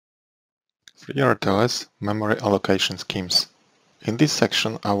FreeRTOS memory allocation schemes. In this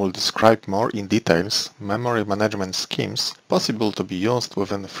section I will describe more in details memory management schemes possible to be used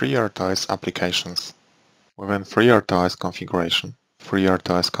within FreeRTOS applications. Within FreeRTOS configuration,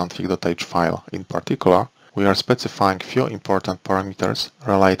 FreeRTOS config.h file in particular, we are specifying few important parameters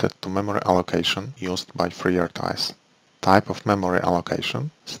related to memory allocation used by FreeRTOS. Type of memory allocation,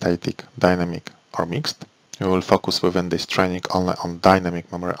 static, dynamic or mixed. We will focus within this training only on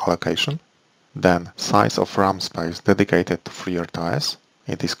dynamic memory allocation. Then size of RAM space dedicated to FreeRTOS.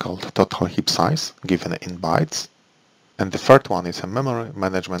 It is called total heap size, given in bytes. And the third one is a memory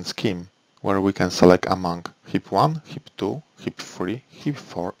management scheme, where we can select among heap 1, heap 2, heap 3, heap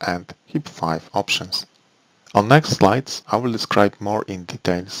 4 and heap 5 options. On next slides I will describe more in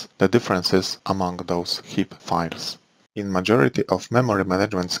details the differences among those heap files. In majority of memory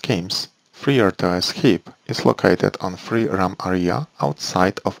management schemes, FreeRTOS heap is located on free RAM area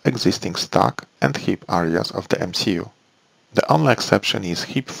outside of existing stack and heap areas of the MCU. The only exception is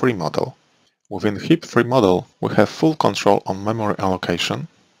heap-free model. Within heap-free model, we have full control on memory allocation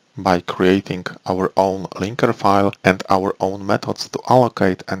by creating our own linker file and our own methods to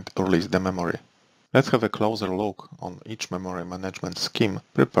allocate and release the memory. Let's have a closer look on each memory management scheme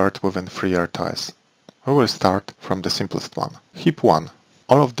prepared within FreeRTOS. We will start from the simplest one, heap 1.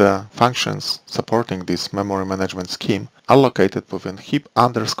 All of the functions supporting this memory management scheme are located within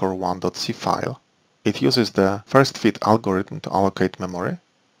heap_1.c file. It uses the first fit algorithm to allocate memory.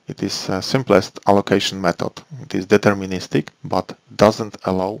 It is the simplest allocation method. It is deterministic but doesn't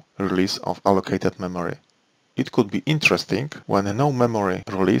allow release of allocated memory. It could be interesting when no memory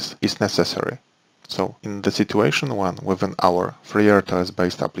release is necessary. So in the situation when within our FreeRTOS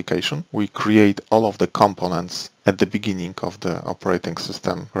based application we create all of the components at the beginning of the operating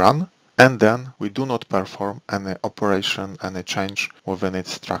system run, and then we do not perform any operation, any change within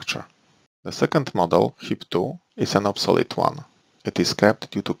its structure. The second model, heap 2, is an obsolete one. It is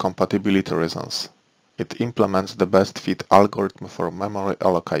kept due to compatibility reasons. It implements the best fit algorithm for memory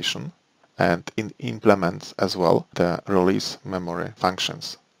allocation, and it implements as well the release memory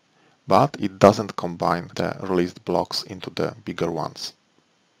functions. But it doesn't combine the released blocks into the bigger ones.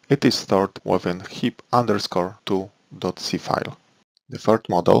 It is stored within heap_2.c file. The third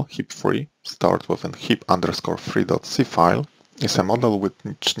model, heap 3, stored within heap_3.c file, is a model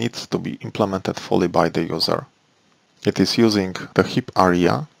which needs to be implemented fully by the user. It is using the heap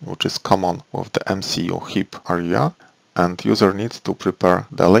area, which is common with the MCU heap area, and user needs to prepare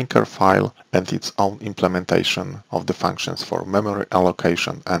the linker file and its own implementation of the functions for memory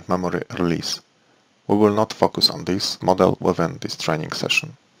allocation and memory release. We will not focus on this model within this training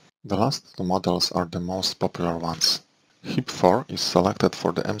session. The last two models are the most popular ones. Heap 4 is selected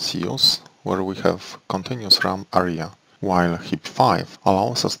for the MCUs where we have continuous RAM area, while heap 5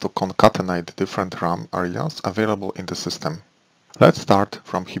 allows us to concatenate different RAM areas available in the system. Let's start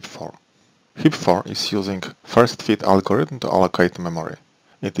from heap 4. Heap 4 is using first fit algorithm to allocate memory.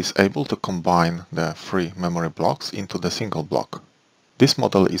 It is able to combine the three memory blocks into the single block. This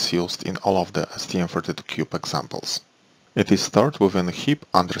model is used in all of the STM32 cube examples. It is stored within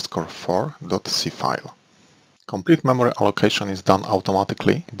heap_4.c file. Complete memory allocation is done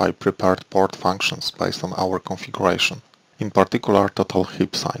automatically by prepared port functions based on our configuration, in particular total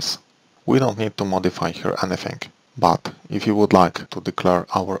heap size. We don't need to modify here anything. But if you would like to declare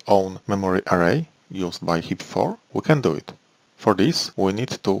our own memory array used by heap 4, we can do it. For this, we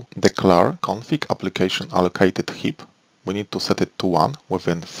need to declare config application allocated heap. We need to set it to 1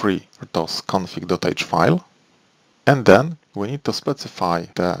 within FreeRTOS config.h file. And then we need to specify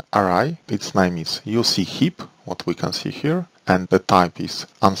the array. Its name is UC heap, what we can see here, and the type is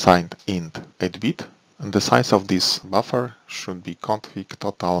unsigned int 8-bit. And the size of this buffer should be config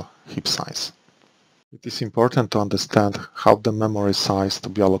total heap size. It is important to understand how the memory size to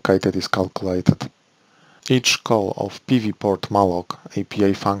be allocated is calculated. Each call of pvport_malloc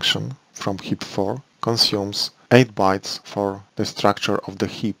API function from heap 4 consumes 8 bytes for the structure of the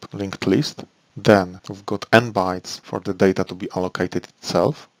heap linked list. Then we've got n bytes for the data to be allocated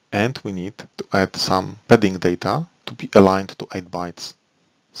itself, and we need to add some padding data to be aligned to 8 bytes.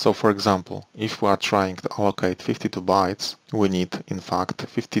 So for example, if we are trying to allocate 52 bytes, we need in fact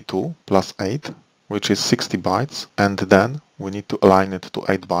 52 plus 8, which is 60 bytes, and then we need to align it to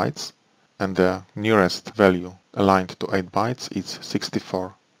 8 bytes, and the nearest value aligned to 8 bytes is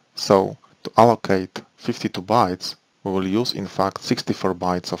 64. So to allocate 52 bytes, we will use in fact 64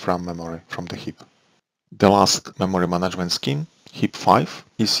 bytes of RAM memory from the heap. The last memory management scheme, heap 5,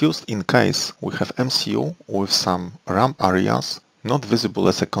 is used in case we have MCU with some RAM areas not visible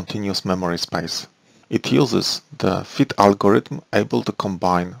as a continuous memory space. It uses the fit algorithm able to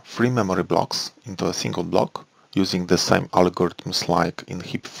combine 3 memory blocks into a single block using the same algorithms like in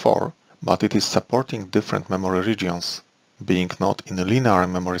heap 4, but it is supporting different memory regions, being not in a linear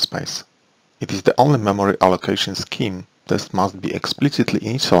memory space. It is the only memory allocation scheme that must be explicitly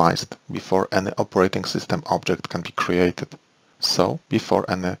initialized before any operating system object can be created, so before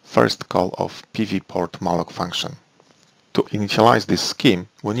any first call of pvport malloc function. To initialize this scheme,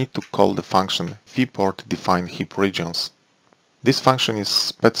 we need to call the function vport define heap regions. This function is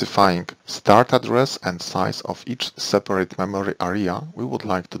specifying start address and size of each separate memory area we would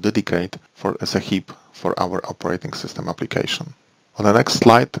like to dedicate as a heap for our operating system application. On the next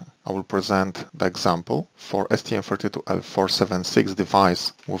slide, I will present the example for STM32L476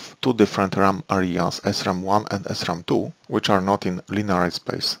 device with two different RAM areas, SRAM1 and SRAM2, which are not in linear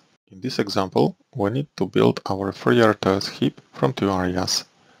space. In this example, we need to build our FreeRTOS heap from two areas,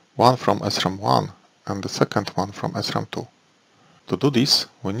 one from SRAM1 and the second one from SRAM2. To do this,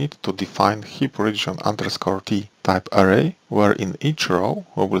 we need to define heap region _t type array, where in each row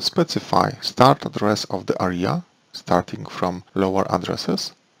we will specify start address of the area, starting from lower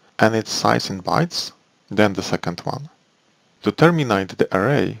addresses, and its size in bytes, then the second one. To terminate the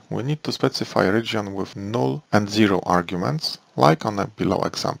array, we need to specify a region with null and zero arguments, like on the below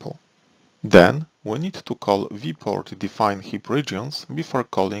example. Then, we need to call vport define heap regions before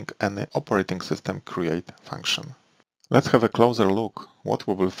calling any operating system create function. Let's have a closer look what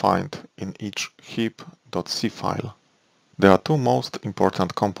we will find in each heap.c file. There are two most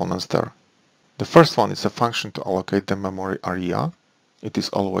important components there. The first one is a function to allocate the memory area. It is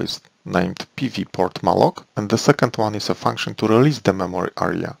always named pvport_malloc, and the second one is a function to release the memory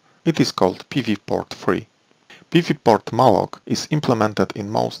area. It is called pvport_free. pvport_malloc is implemented in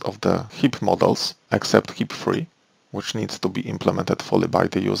most of the heap models except heap3, which needs to be implemented fully by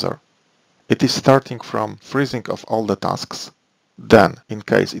the user. It is starting from freezing of all the tasks. Then, in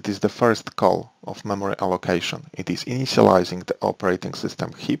case it is the first call of memory allocation, it is initializing the operating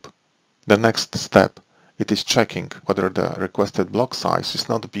system heap. The next step, it is checking whether the requested block size is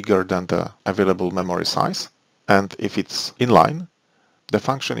not bigger than the available memory size, and if it's in line, the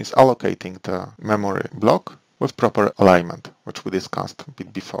function is allocating the memory block with proper alignment, which we discussed a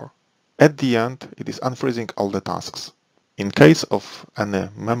bit before. At the end, it is unfreezing all the tasks. In case of any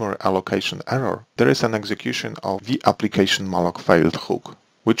memory allocation error, there is an execution of the application malloc failed hook,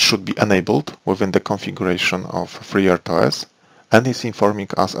 which should be enabled within the configuration of FreeRTOS, and is informing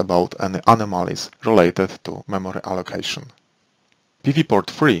us about any anomalies related to memory allocation.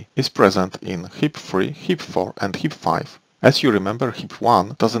 pvport_free is present in heap 3, heap 4 and heap 5. As you remember, heap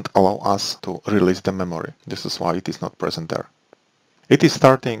 1 doesn't allow us to release the memory. This is why it is not present there. It is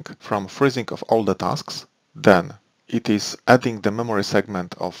starting from freezing of all the tasks, then it is adding the memory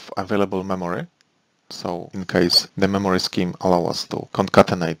segment of available memory. So in case the memory scheme allows us to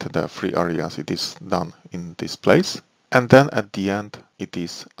concatenate the three areas, it is done in this place. And then at the end, it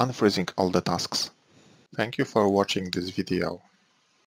is unfreezing all the tasks. Thank you for watching this video.